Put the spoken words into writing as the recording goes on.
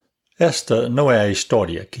Esta não é a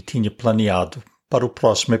história que tinha planeado para o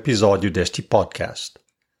próximo episódio deste podcast.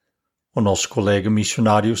 O nosso colega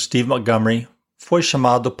missionário Steve Montgomery foi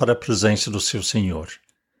chamado para a presença do seu Senhor.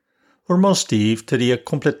 O irmão Steve teria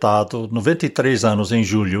completado 93 anos em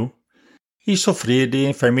julho e sofria de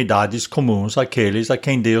enfermidades comuns àqueles a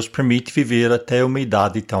quem Deus permite viver até uma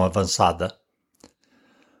idade tão avançada.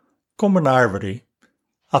 Como na árvore,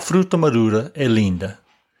 a fruta madura é linda,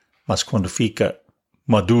 mas quando fica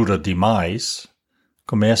madura demais,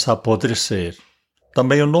 começa a apodrecer.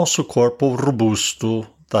 Também o nosso corpo robusto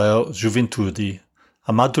da juventude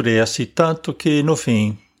amadurece tanto que, no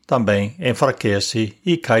fim, também enfraquece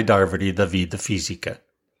e cai da árvore da vida física.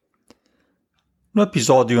 No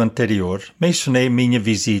episódio anterior, mencionei minha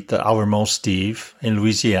visita ao irmão Steve, em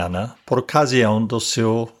Louisiana, por ocasião do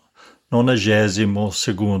seu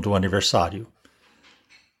 92º aniversário.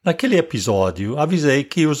 Naquele episódio, avisei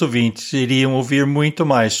que os ouvintes iriam ouvir muito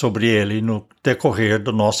mais sobre ele no decorrer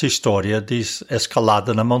da nossa história de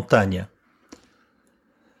escalada na montanha.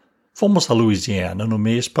 Fomos a Louisiana no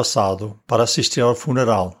mês passado para assistir ao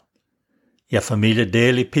funeral, e a família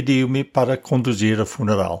dele pediu-me para conduzir o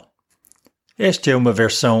funeral. Esta é uma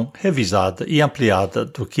versão revisada e ampliada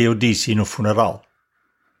do que eu disse no funeral.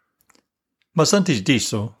 Mas antes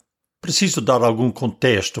disso, preciso dar algum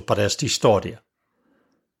contexto para esta história.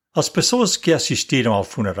 As pessoas que assistiram ao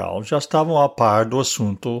funeral já estavam a par do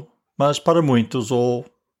assunto, mas para muitos, ou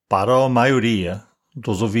para a maioria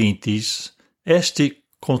dos ouvintes, este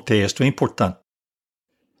contexto é importante.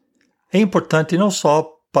 É importante não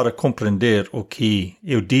só para compreender o que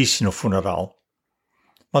eu disse no funeral,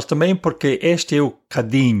 mas também porque este é o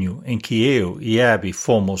cadinho em que eu e Abby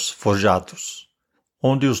fomos forjados,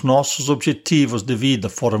 onde os nossos objetivos de vida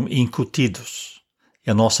foram incutidos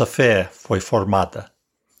e a nossa fé foi formada.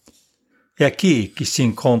 É aqui que se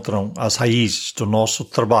encontram as raízes do nosso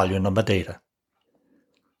trabalho na madeira.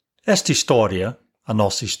 Esta história, a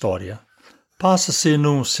nossa história, passa-se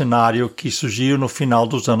num cenário que surgiu no final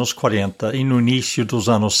dos anos 40 e no início dos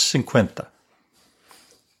anos 50.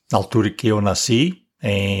 Na altura que eu nasci,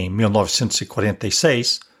 em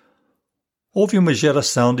 1946, houve uma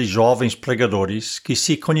geração de jovens pregadores que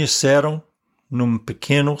se conheceram num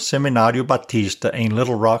pequeno seminário batista em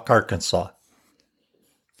Little Rock, Arkansas.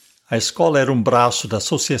 A escola era um braço da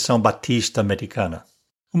Associação Batista Americana,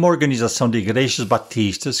 uma organização de igrejas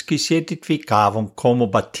batistas que se identificavam como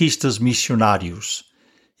batistas missionários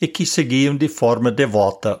e que seguiam de forma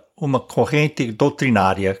devota uma corrente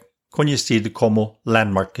doutrinária conhecida como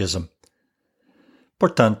Landmarkism.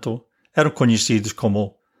 Portanto, eram conhecidos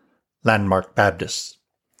como Landmark Baptists.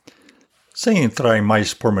 Sem entrar em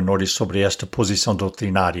mais pormenores sobre esta posição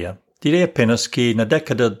doutrinária, direi apenas que na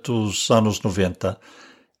década dos anos 90,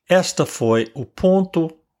 esta foi o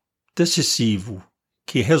ponto decisivo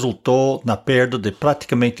que resultou na perda de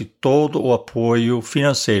praticamente todo o apoio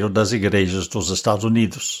financeiro das igrejas dos Estados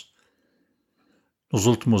Unidos. Nos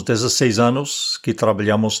últimos 16 anos que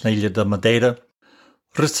trabalhamos na Ilha da Madeira,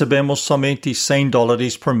 recebemos somente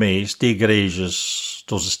 $100 por mês de igrejas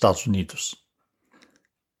dos Estados Unidos.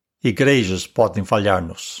 Igrejas podem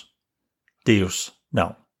falhar-nos. Deus,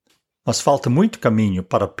 não. Mas falta muito caminho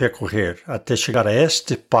para percorrer até chegar a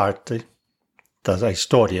esta parte da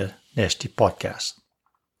história neste podcast.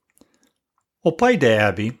 O pai de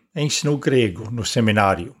Abby ensinou grego no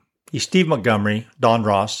seminário e Steve Montgomery, Don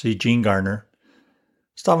Ross e Gene Garner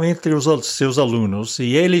estavam entre os seus alunos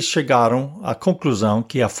e eles chegaram à conclusão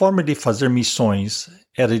que a forma de fazer missões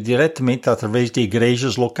era diretamente através de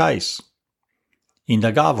igrejas locais.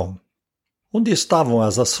 Indagavam. Onde estavam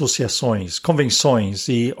as associações, convenções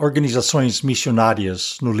e organizações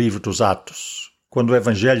missionárias no livro dos Atos, quando o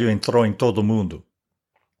Evangelho entrou em todo o mundo?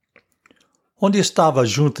 Onde estava a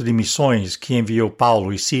junta de missões que enviou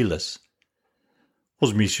Paulo e Silas?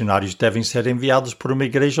 Os missionários devem ser enviados por uma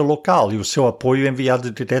igreja local e o seu apoio é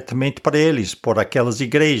enviado diretamente para eles, por aquelas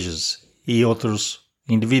igrejas e outros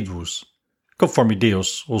indivíduos, conforme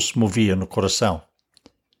Deus os movia no coração.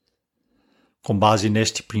 Com base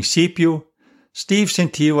neste princípio, Steve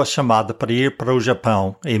sentiu a chamada para ir para o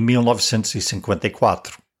Japão em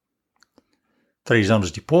 1954. 3 anos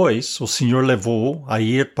depois, o Senhor levou-o a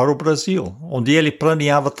ir para o Brasil, onde ele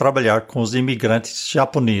planeava trabalhar com os imigrantes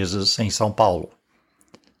japoneses em São Paulo.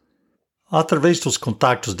 Através dos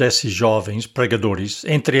contatos desses jovens pregadores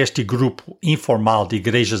entre este grupo informal de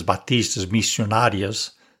igrejas batistas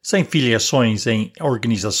missionárias, sem filiações em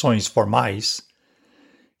organizações formais,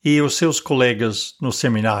 e os seus colegas no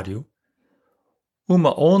seminário,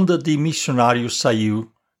 uma onda de missionários saiu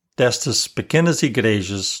destas pequenas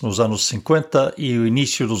igrejas nos anos 50 e o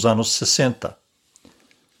início dos anos 60.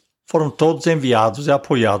 foram todos enviados e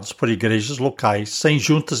apoiados por igrejas locais sem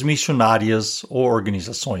juntas missionárias ou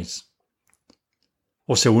organizações.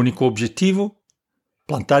 O seu único objetivo?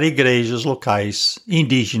 Plantar igrejas locais,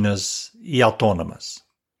 indígenas e autônomas.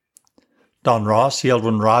 Don Ross e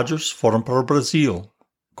Eldon Rogers foram para o Brasil,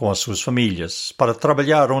 com as suas famílias, para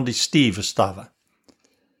trabalhar onde Steve estava.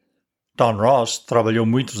 Don Ross trabalhou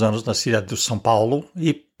muitos anos na cidade de São Paulo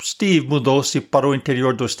e Steve mudou-se para o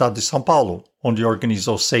interior do estado de São Paulo, onde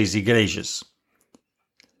organizou 6 igrejas.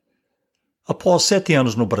 Após 7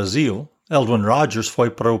 anos no Brasil, Eldon Rogers foi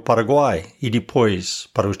para o Paraguai e depois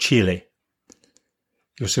para o Chile.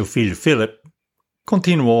 E o seu filho Philip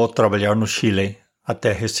continuou a trabalhar no Chile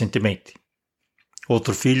até recentemente.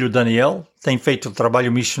 Outro filho, Daniel, tem feito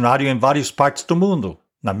trabalho missionário em várias partes do mundo,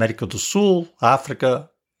 na América do Sul, África,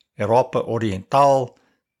 Europa Oriental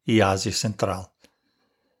e Ásia Central.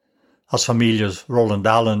 As famílias Roland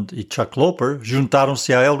Allen e Chuck Loper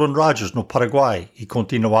juntaram-se a Eldon Rogers no Paraguai e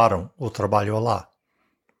continuaram o trabalho lá.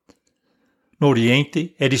 No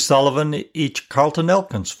Oriente, Eddie Sullivan e Carlton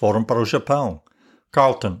Elkins foram para o Japão.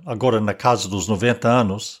 Carlton, agora na casa dos 90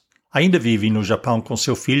 anos, ainda vive no Japão com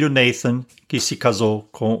seu filho Nathan, que se casou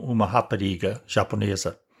com uma rapariga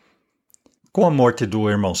japonesa. Com a morte do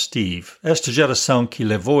irmão Steve, esta geração que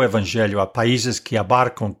levou o evangelho a países que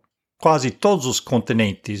abarcam quase todos os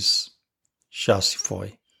continentes já se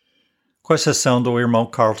foi, com exceção do irmão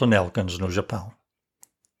Carlton Elkins no Japão.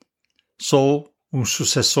 Sou um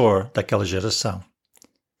sucessor daquela geração.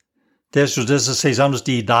 Desde os 16 anos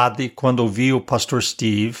de idade, quando ouvi o pastor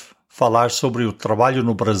Steve falar sobre o trabalho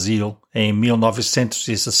no Brasil em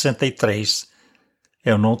 1963,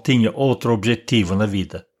 eu não tinha outro objetivo na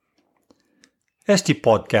vida. Este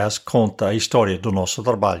podcast conta a história do nosso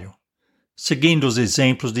trabalho, seguindo os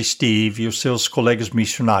exemplos de Steve e os seus colegas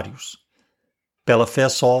missionários. Pela fé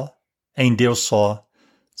só, em Deus só,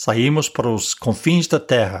 saímos para os confins da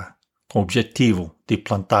terra com o objetivo de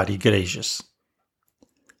plantar igrejas.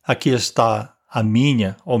 Aqui está a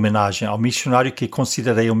minha homenagem ao missionário que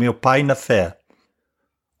considerei o meu pai na fé.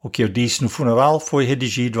 O que eu disse no funeral foi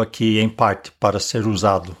redigido aqui em parte para ser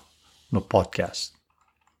usado no podcast.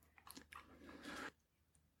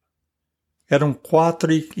 Eram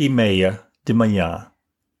 4:30 da manhã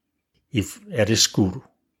e era escuro.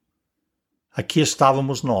 Aqui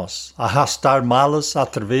estávamos nós, a arrastar malas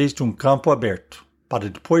através de um campo aberto, para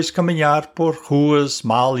depois caminhar por ruas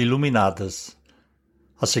mal iluminadas,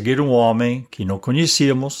 a seguir um homem que não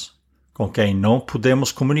conhecíamos, com quem não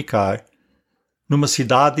pudemos comunicar, numa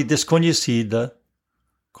cidade desconhecida,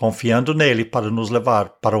 confiando nele para nos levar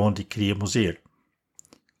para onde queríamos ir.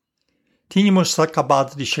 Tínhamos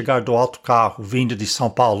acabado de chegar do autocarro vindo de São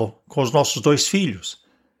Paulo com os nossos 2 filhos,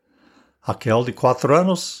 Raquel de 4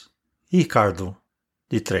 anos e Ricardo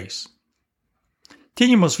de 3.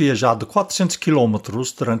 Tínhamos viajado 400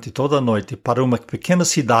 quilômetros durante toda a noite para uma pequena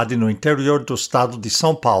cidade no interior do estado de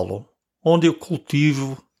São Paulo, onde o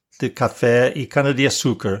cultivo de café e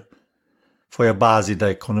cana-de-açúcar foi a base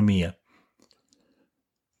da economia.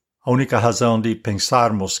 A única razão de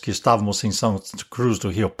pensarmos que estávamos em Santa Cruz do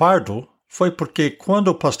Rio Pardo foi porque quando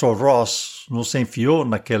o pastor Ross nos enfiou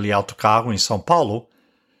naquele autocarro em São Paulo,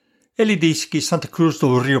 ele disse que Santa Cruz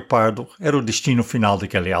do Rio Pardo era o destino final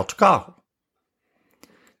daquele autocarro.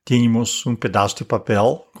 Tínhamos um pedaço de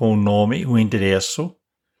papel com o nome e o endereço,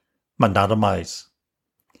 mas nada mais.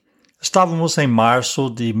 Estávamos em março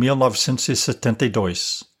de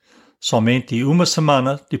 1972, somente uma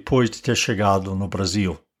semana depois de ter chegado no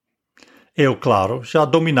Brasil. Eu, claro, já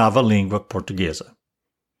dominava a língua portuguesa.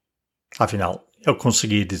 Afinal, eu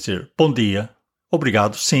consegui dizer bom dia,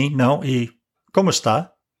 obrigado, sim, não e como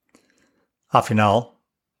está? Afinal,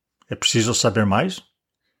 é preciso saber mais?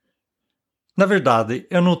 Na verdade,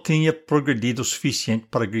 eu não tinha progredido o suficiente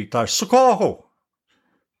para gritar socorro,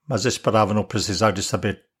 mas esperava não precisar de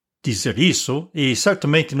saber dizer isso e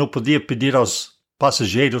certamente não podia pedir aos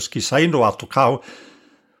passageiros que saíram do autocarro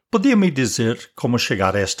podia me dizer como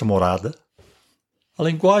chegar a esta morada. A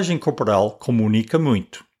linguagem corporal comunica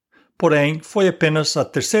muito. Porém, foi apenas a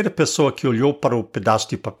terceira pessoa que olhou para o pedaço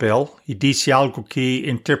de papel e disse algo que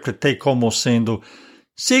interpretei como sendo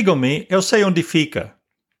sigam-me, eu sei onde fica.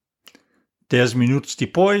 10 minutos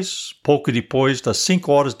depois, pouco depois das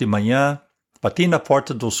 5 horas de manhã, bati na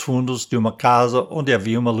porta dos fundos de uma casa onde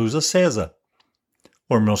havia uma luz acesa.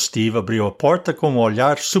 O irmão Steve abriu a porta com um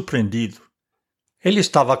olhar surpreendido. Ele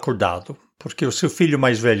estava acordado, porque o seu filho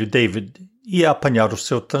mais velho, David, ia apanhar o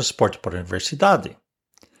seu transporte para a universidade.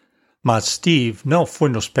 Mas Steve não foi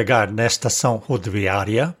nos pegar na estação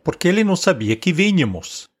rodoviária porque ele não sabia que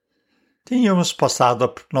vínhamos. Tínhamos passado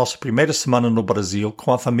a nossa primeira semana no Brasil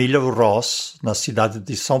com a família Ross, na cidade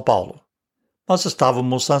de São Paulo. Mas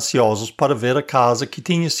estávamos ansiosos para ver a casa que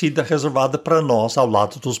tinha sido reservada para nós ao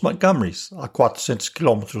lado dos Montgomerys, a 400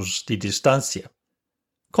 quilômetros de distância.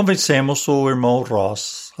 Convencemos o irmão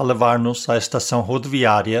Ross a levar-nos à estação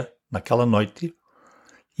rodoviária naquela noite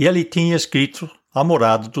e ele tinha escrito a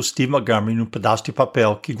morada do Steve Montgomery num pedaço de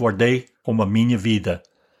papel que guardei como a minha vida.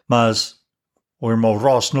 Mas o irmão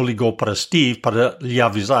Ross não ligou para Steve para lhe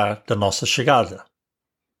avisar da nossa chegada.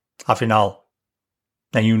 Afinal,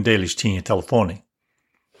 nenhum deles tinha telefone.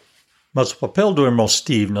 Mas o papel do irmão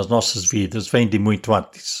Steve nas nossas vidas vem de muito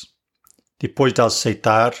antes. Depois de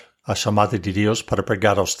aceitar a chamada de Deus para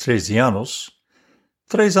pregar aos 13 anos,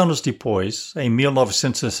 3 anos depois, em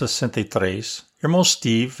 1963, irmão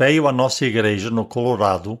Steve veio à nossa igreja no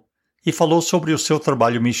Colorado e falou sobre o seu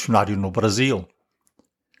trabalho missionário no Brasil.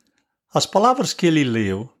 As palavras que ele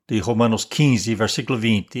leu, de Romanos 15, versículo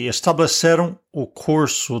 20, estabeleceram o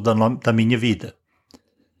curso da minha vida.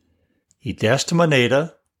 E desta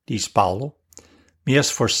maneira, diz Paulo, me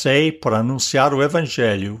esforcei por anunciar o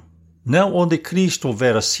Evangelho, não onde Cristo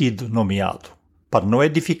houvera sido nomeado, para não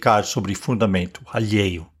edificar sobre fundamento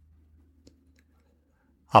alheio.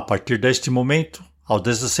 A partir deste momento, aos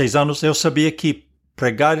 16 anos, eu sabia que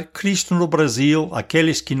pregar Cristo no Brasil,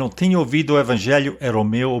 aqueles que não tinham ouvido o Evangelho, era o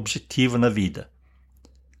meu objetivo na vida.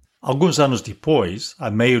 Alguns anos depois, a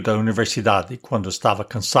meio da universidade, quando estava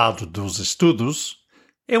cansado dos estudos,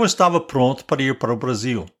 eu estava pronto para ir para o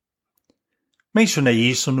Brasil. Mencionei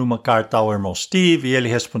isso numa carta ao irmão Steve e ele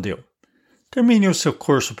respondeu: termine o seu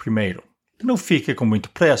curso primeiro. Não fique com muita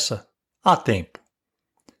pressa. Há tempo.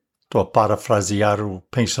 Estou a parafrasear o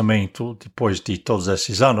pensamento depois de todos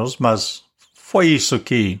esses anos, mas foi isso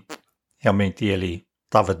que realmente ele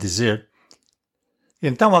estava a dizer.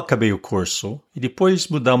 Então acabei o curso e depois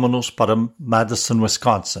mudamos-nos para Madison,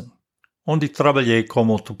 Wisconsin, onde trabalhei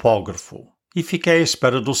como topógrafo e fiquei à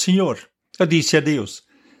espera do Senhor. Eu disse a Deus: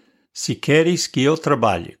 se queres que eu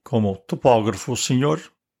trabalhe como topógrafo, Senhor,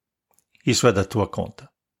 isso é da tua conta.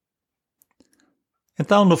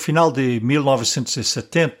 Então, no final de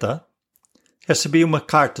 1970, recebi uma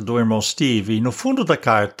carta do irmão Steve e no fundo da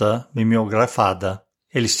carta, mimeografada,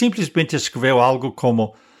 ele simplesmente escreveu algo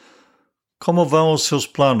como: como vão os seus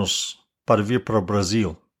planos para vir para o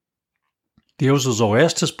Brasil? Deus usou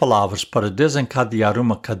estas palavras para desencadear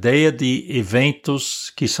uma cadeia de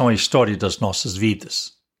eventos que são a história das nossas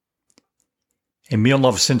vidas. Em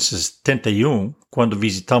 1971, quando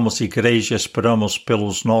visitamos a igreja e esperamos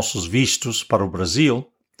pelos nossos vistos para o Brasil,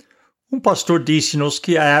 um pastor disse-nos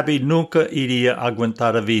que a Abby nunca iria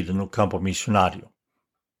aguentar a vida no campo missionário.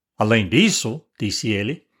 Além disso, disse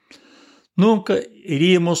ele, nunca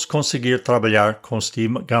iríamos conseguir trabalhar com Steve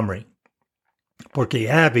Montgomery, porque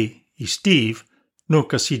Abby e Steve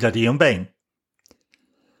nunca se dariam bem.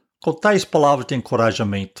 Com tais palavras de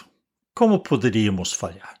encorajamento, como poderíamos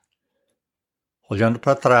falhar? Olhando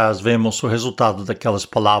para trás, vemos o resultado daquelas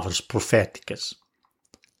palavras proféticas.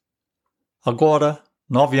 Agora,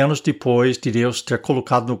 9 anos depois de Deus ter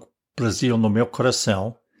colocado o Brasil no meu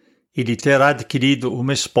coração e de ter adquirido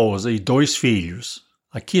uma esposa e 2 filhos,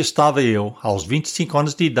 aqui estava eu, aos 25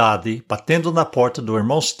 anos de idade, batendo na porta do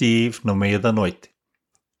irmão Steve no meio da noite.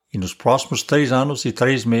 E nos próximos 3 anos e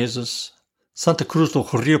 3 meses, Santa Cruz do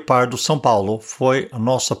Rio Pardo, São Paulo, foi a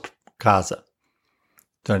nossa casa.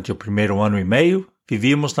 Durante o primeiro ano e meio,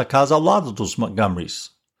 vivíamos na casa ao lado dos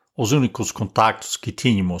Montgomerys, os únicos contactos que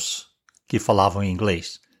tínhamos que falavam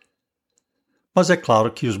inglês. Mas é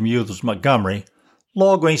claro que os miúdos Montgomery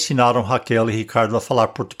logo ensinaram Raquel e Ricardo a falar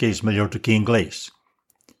português melhor do que inglês.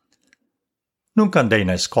 Nunca andei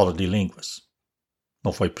na escola de línguas.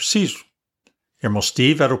 Não foi preciso. Irmão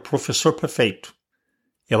Steve era o professor perfeito.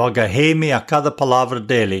 Eu agarrei-me a cada palavra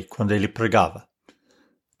dele quando ele pregava.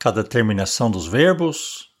 Cada terminação dos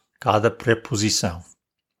verbos, cada preposição.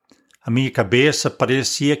 A minha cabeça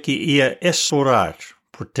parecia que ia estourar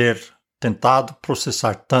por ter tentado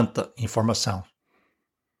processar tanta informação.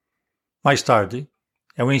 Mais tarde,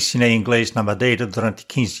 eu ensinei inglês na Madeira durante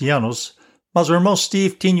 15 anos, mas o irmão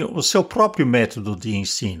Steve tinha o seu próprio método de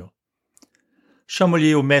ensino.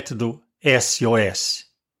 Chamo-lhe o método SOS.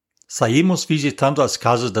 Saímos visitando as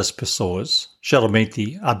casas das pessoas,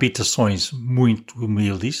 geralmente habitações muito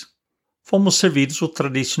humildes. Fomos servidos o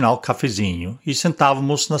tradicional cafezinho e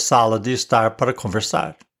sentávamos na sala de estar para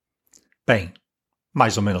conversar. Bem,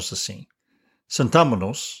 mais ou menos assim.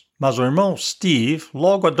 Sentamo-nos, mas o irmão Steve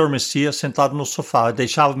logo adormecia sentado no sofá e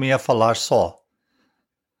deixava-me a falar só.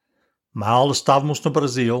 Mal estávamos no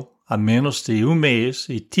Brasil, há menos de 1 mês,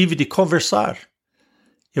 e tive de conversar.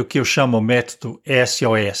 É o que eu chamo método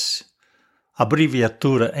SOS.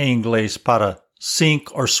 abreviatura em inglês para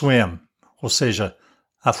sink or swim, ou seja,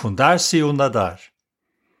 afundar-se ou nadar.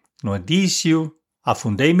 No início,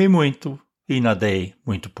 afundei-me muito e nadei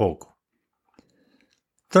muito pouco.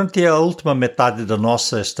 Durante a última metade da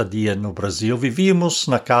nossa estadia no Brasil, vivíamos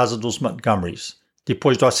na casa dos Montgomerys,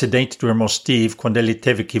 depois do acidente do irmão Steve, quando ele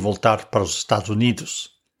teve que voltar para os Estados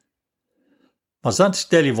Unidos. Mas antes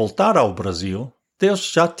dele voltar ao Brasil,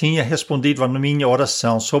 Deus já tinha respondido à minha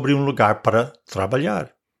oração sobre um lugar para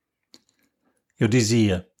trabalhar. Eu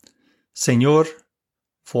dizia: Senhor,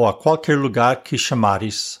 vou a qualquer lugar que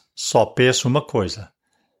chamares, só peço uma coisa,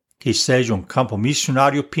 que seja um campo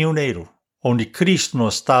missionário pioneiro, onde Cristo não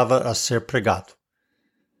estava a ser pregado.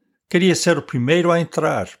 Queria ser o primeiro a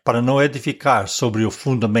entrar, para não edificar sobre o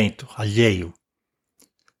fundamento alheio.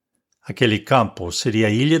 Aquele campo seria a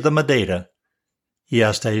Ilha da Madeira, e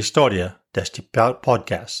esta é a história deste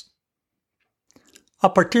podcast. A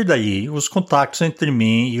partir daí, os contatos entre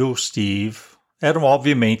mim e o Steve eram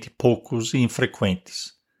obviamente poucos e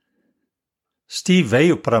infrequentes. Steve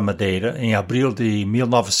veio para a Madeira em abril de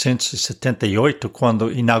 1978, quando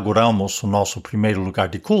inauguramos o nosso primeiro lugar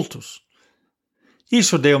de cultos.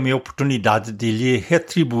 Isso deu-me a oportunidade de lhe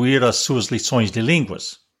retribuir as suas lições de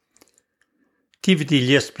línguas. Tive de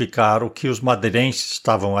lhe explicar o que os madeirenses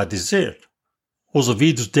estavam a dizer. Os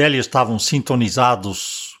ouvidos dele estavam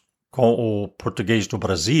sintonizados com o português do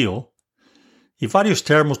Brasil, e vários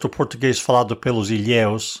termos do português falado pelos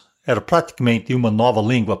ilhéus eram praticamente uma nova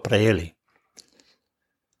língua para ele.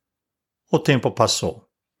 O tempo passou.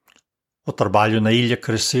 O trabalho na ilha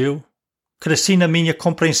cresceu. Cresci na minha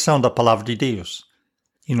compreensão da palavra de Deus.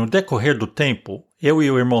 E no decorrer do tempo, eu e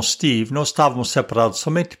o irmão Steve não estávamos separados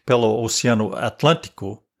somente pelo Oceano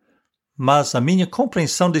Atlântico, mas a minha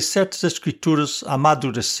compreensão de certas escrituras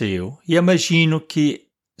amadureceu e imagino que,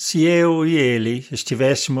 se eu e ele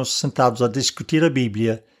estivéssemos sentados a discutir a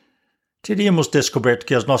Bíblia, teríamos descoberto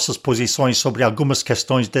que as nossas posições sobre algumas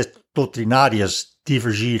questões doutrinárias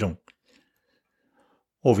divergiram.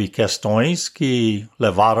 Houve questões que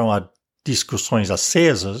levaram a discussões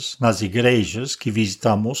acesas nas igrejas que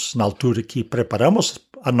visitamos na altura que preparamos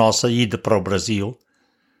a nossa ida para o Brasil.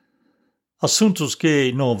 Assuntos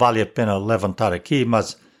que não vale a pena levantar aqui,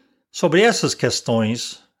 mas sobre essas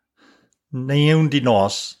questões nenhum de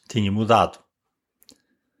nós tinha mudado.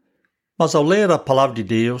 Mas ao ler a palavra de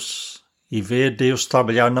Deus e ver Deus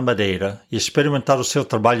trabalhar na Madeira e experimentar o seu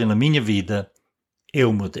trabalho na minha vida,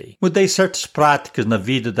 eu mudei. Mudei certas práticas na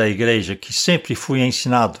vida da igreja que sempre fui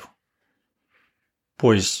ensinado,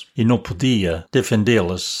 e não podia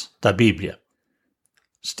defendê-las da Bíblia.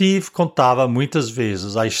 Steve contava muitas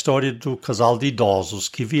vezes a história do casal de idosos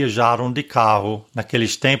que viajaram de carro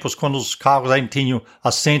naqueles tempos quando os carros ainda tinham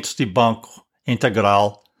assentos de banco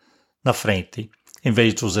integral na frente, em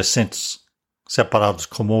vez dos assentos separados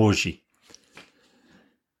como hoje.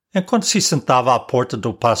 Enquanto se sentava à porta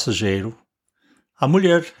do passageiro, a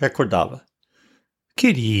mulher recordava: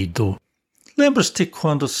 Querido, lembras-te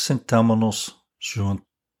quando sentamos-nos juntos?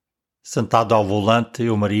 Sentado ao volante,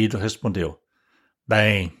 o marido respondeu: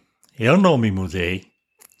 Bem, eu não me mudei.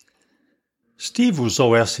 Steve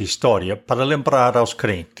usou essa história para lembrar aos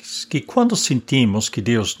crentes que quando sentimos que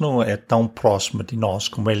Deus não é tão próximo de nós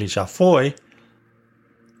como Ele já foi,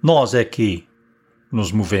 nós é que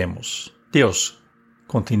nos movemos. Deus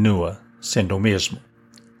continua sendo o mesmo.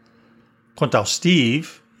 Quanto ao Steve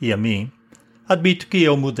e a mim, admito que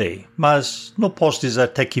eu mudei, mas não posso dizer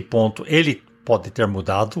até que ponto ele pode ter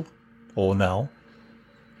mudado ou não,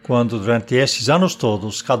 quando durante esses anos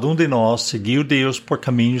todos, cada um de nós seguiu Deus por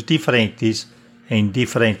caminhos diferentes em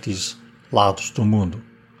diferentes lados do mundo.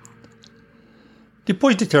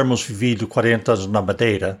 Depois de termos vivido 40 anos na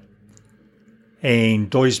Madeira, em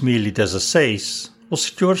 2016, o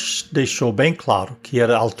Senhor deixou bem claro que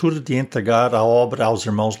era a altura de entregar a obra aos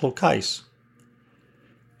irmãos locais.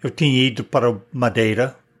 Eu tinha ido para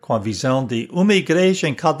Madeira com a visão de uma igreja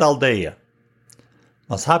em cada aldeia,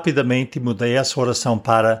 mas rapidamente mudei essa oração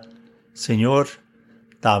para: Senhor,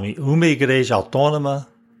 dá-me uma igreja autônoma,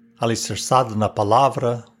 alicerçada na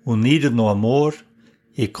palavra, unida no amor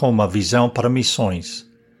e com uma visão para missões.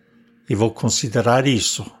 E vou considerar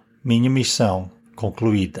isso minha missão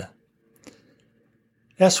concluída.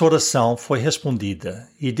 Essa oração foi respondida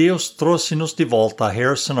e Deus trouxe-nos de volta a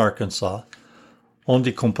Harrison, Arkansas,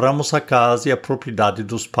 onde compramos a casa e a propriedade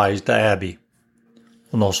dos pais da Abby.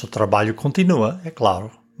 O nosso trabalho continua, é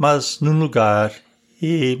claro, mas num lugar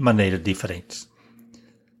e maneira diferentes.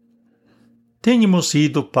 Tínhamos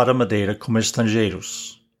ido para a Madeira como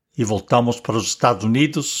estrangeiros e voltamos para os Estados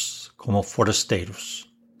Unidos como forasteiros.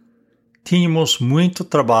 Tínhamos muito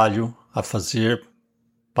trabalho a fazer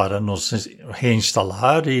para nos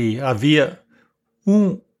reinstalar e havia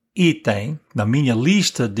um item na minha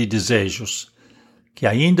lista de desejos que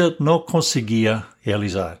ainda não conseguia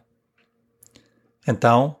realizar.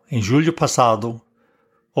 Então, em julho passado,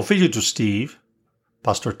 o filho do Steve,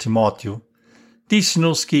 pastor Timóteo,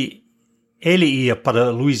 disse-nos que ele ia para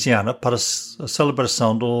Louisiana para a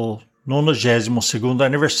celebração do 92º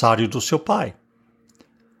aniversário do seu pai.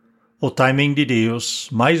 O timing de Deus,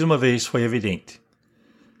 mais uma vez, foi evidente.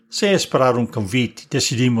 Sem esperar um convite,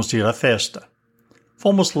 decidimos ir à festa.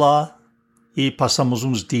 Fomos lá e passamos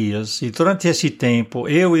uns dias, e durante esse tempo,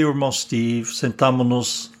 eu e o irmão Steve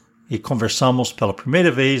sentamos-nos e conversamos pela primeira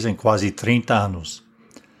vez em quase 30 anos.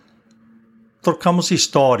 Trocamos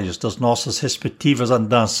histórias das nossas respectivas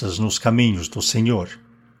andanças nos caminhos do Senhor.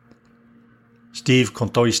 Steve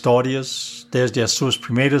contou histórias desde as suas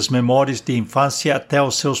primeiras memórias de infância até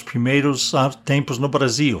os seus primeiros tempos no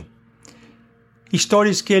Brasil.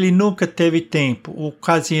 Histórias que ele nunca teve tempo ou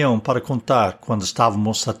ocasião para contar quando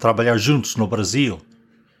estávamos a trabalhar juntos no Brasil,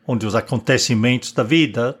 onde os acontecimentos da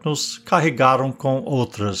vida nos carregaram com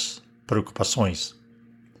outras preocupações.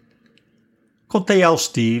 Contei ao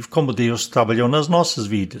Steve como Deus trabalhou nas nossas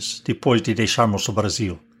vidas depois de deixarmos o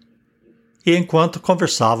Brasil. E enquanto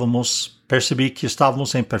conversávamos, percebi que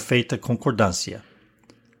estávamos em perfeita concordância.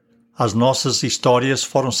 As nossas histórias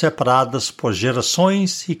foram separadas por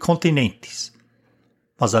gerações e continentes,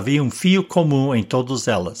 mas havia um fio comum em todas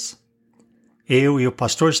elas. Eu e o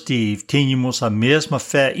pastor Steve tínhamos a mesma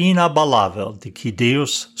fé inabalável de que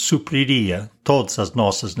Deus supriria todas as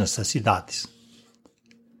nossas necessidades.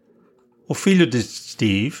 O filho de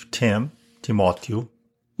Steve, Timóteo,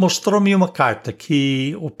 mostrou-me uma carta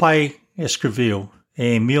que o pai escreveu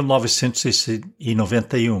em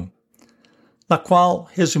 1991, na qual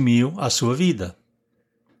resumiu a sua vida.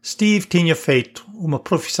 Steve tinha feito uma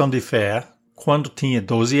profissão de fé quando tinha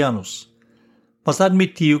 12 anos, mas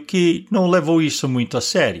admitiu que não levou isso muito a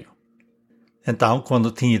sério. Então,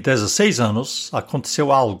 quando tinha 16 anos,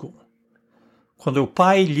 aconteceu algo. Quando o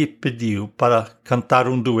pai lhe pediu para cantar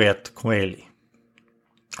um dueto com ele.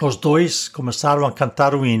 Os dois começaram a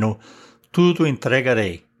cantar o hino Tudo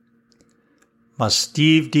Entregarei. Mas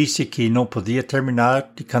Steve disse que não podia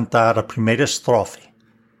terminar de cantar a primeira estrofe,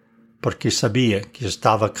 porque sabia que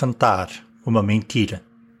estava a cantar uma mentira.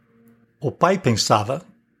 O pai pensava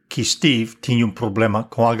que Steve tinha um problema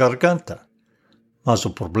com a garganta, mas o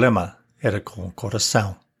problema era com o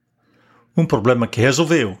coração. Um problema que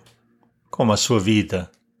resolveu, como a sua vida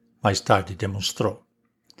mais tarde demonstrou.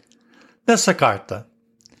 Nessa carta,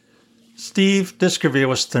 Steve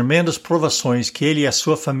descreveu as tremendas provações que ele e a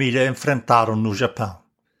sua família enfrentaram no Japão.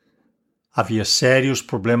 Havia sérios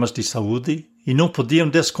problemas de saúde e não podiam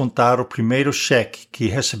descontar o primeiro cheque que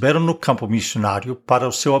receberam no campo missionário para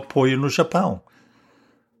o seu apoio no Japão.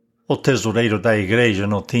 O tesoureiro da igreja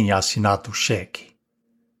não tinha assinado o cheque.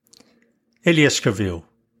 Ele escreveu: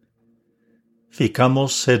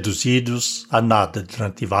 Ficamos reduzidos a nada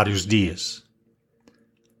durante vários dias.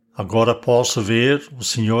 Agora posso ver o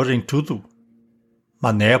Senhor em tudo,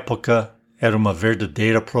 mas na época era uma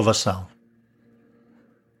verdadeira provação.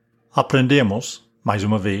 Aprendemos, mais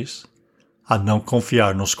uma vez, a não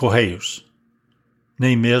confiar nos correios,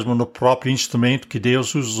 nem mesmo no próprio instrumento que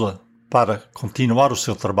Deus usa para continuar o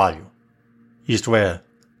seu trabalho, isto é,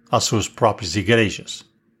 as suas próprias igrejas.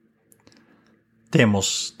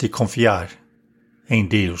 Temos de confiar em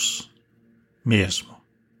Deus mesmo.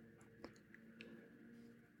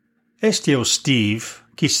 Este é o Steve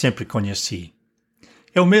que sempre conheci.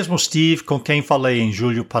 É o mesmo Steve com quem falei em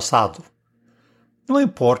julho passado. Não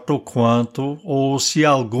importa o quanto ou se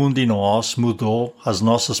algum de nós mudou as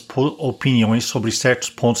nossas opiniões sobre certos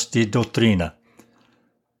pontos de doutrina.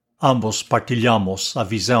 Ambos partilhamos a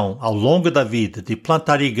visão ao longo da vida de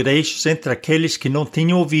plantar igrejas entre aqueles que não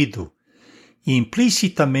tinham ouvido, e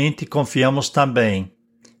implicitamente confiamos também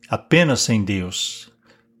apenas em Deus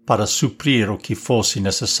para suprir o que fosse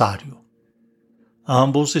necessário.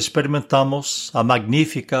 Ambos experimentamos a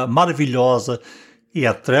magnífica, maravilhosa e,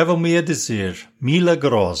 atrevo-me a dizer,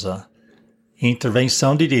 milagrosa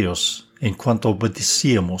intervenção de Deus enquanto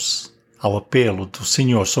obedecíamos ao apelo do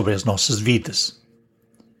Senhor sobre as nossas vidas.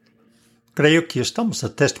 Creio que estamos a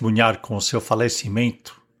testemunhar com o seu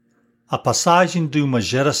falecimento a passagem de uma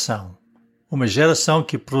geração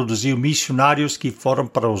que produziu missionários que foram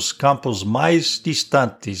para os campos mais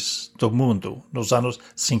distantes do mundo nos anos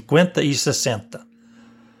 50 e 60.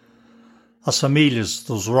 As famílias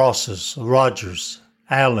dos Rosses, Rogers,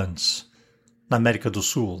 Allens, na América do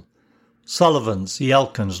Sul, Sullivans e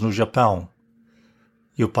Elkins, no Japão,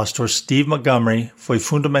 e o pastor Steve Montgomery foi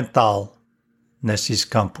fundamental nesses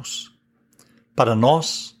campos. para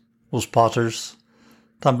nós, os Potters,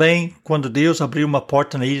 também quando Deus abriu uma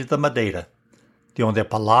porta na Ilha da Madeira, de onde a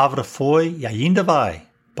palavra foi e ainda vai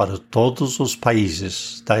para todos os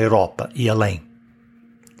países da Europa e além.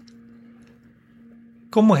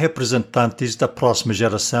 Como representantes da próxima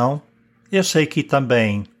geração, eu sei que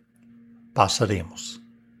também passaremos.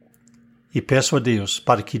 E peço a Deus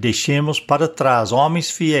para que deixemos para trás homens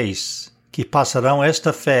fiéis que passarão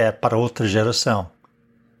esta fé para outra geração.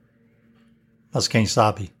 Mas quem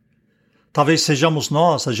sabe, talvez sejamos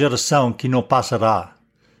nós a geração que não passará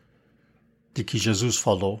de que Jesus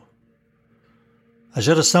falou. A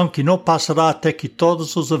geração que não passará até que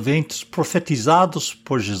todos os eventos profetizados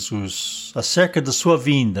por Jesus acerca da sua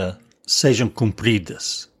vinda sejam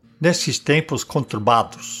cumpridas. Nesses tempos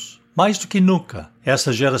conturbados, mais do que nunca,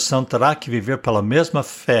 essa geração terá que viver pela mesma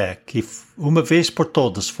fé que uma vez por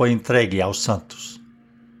todas foi entregue aos santos.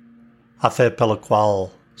 A fé pela qual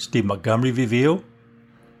Steve Montgomery viveu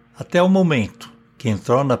até o momento que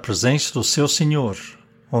entrou na presença do seu Senhor,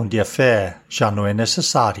 onde a fé já não é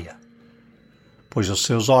necessária, pois os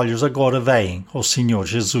seus olhos agora veem o Senhor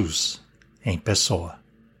Jesus em pessoa.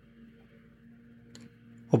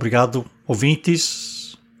 Obrigado,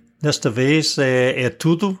 ouvintes. Desta vez é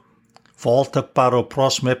tudo. Volta para o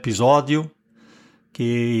próximo episódio,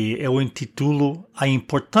 que eu intitulo A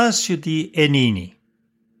Importância de Enine.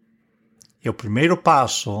 É o primeiro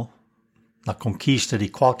passo na conquista de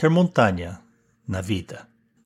qualquer montanha na vida.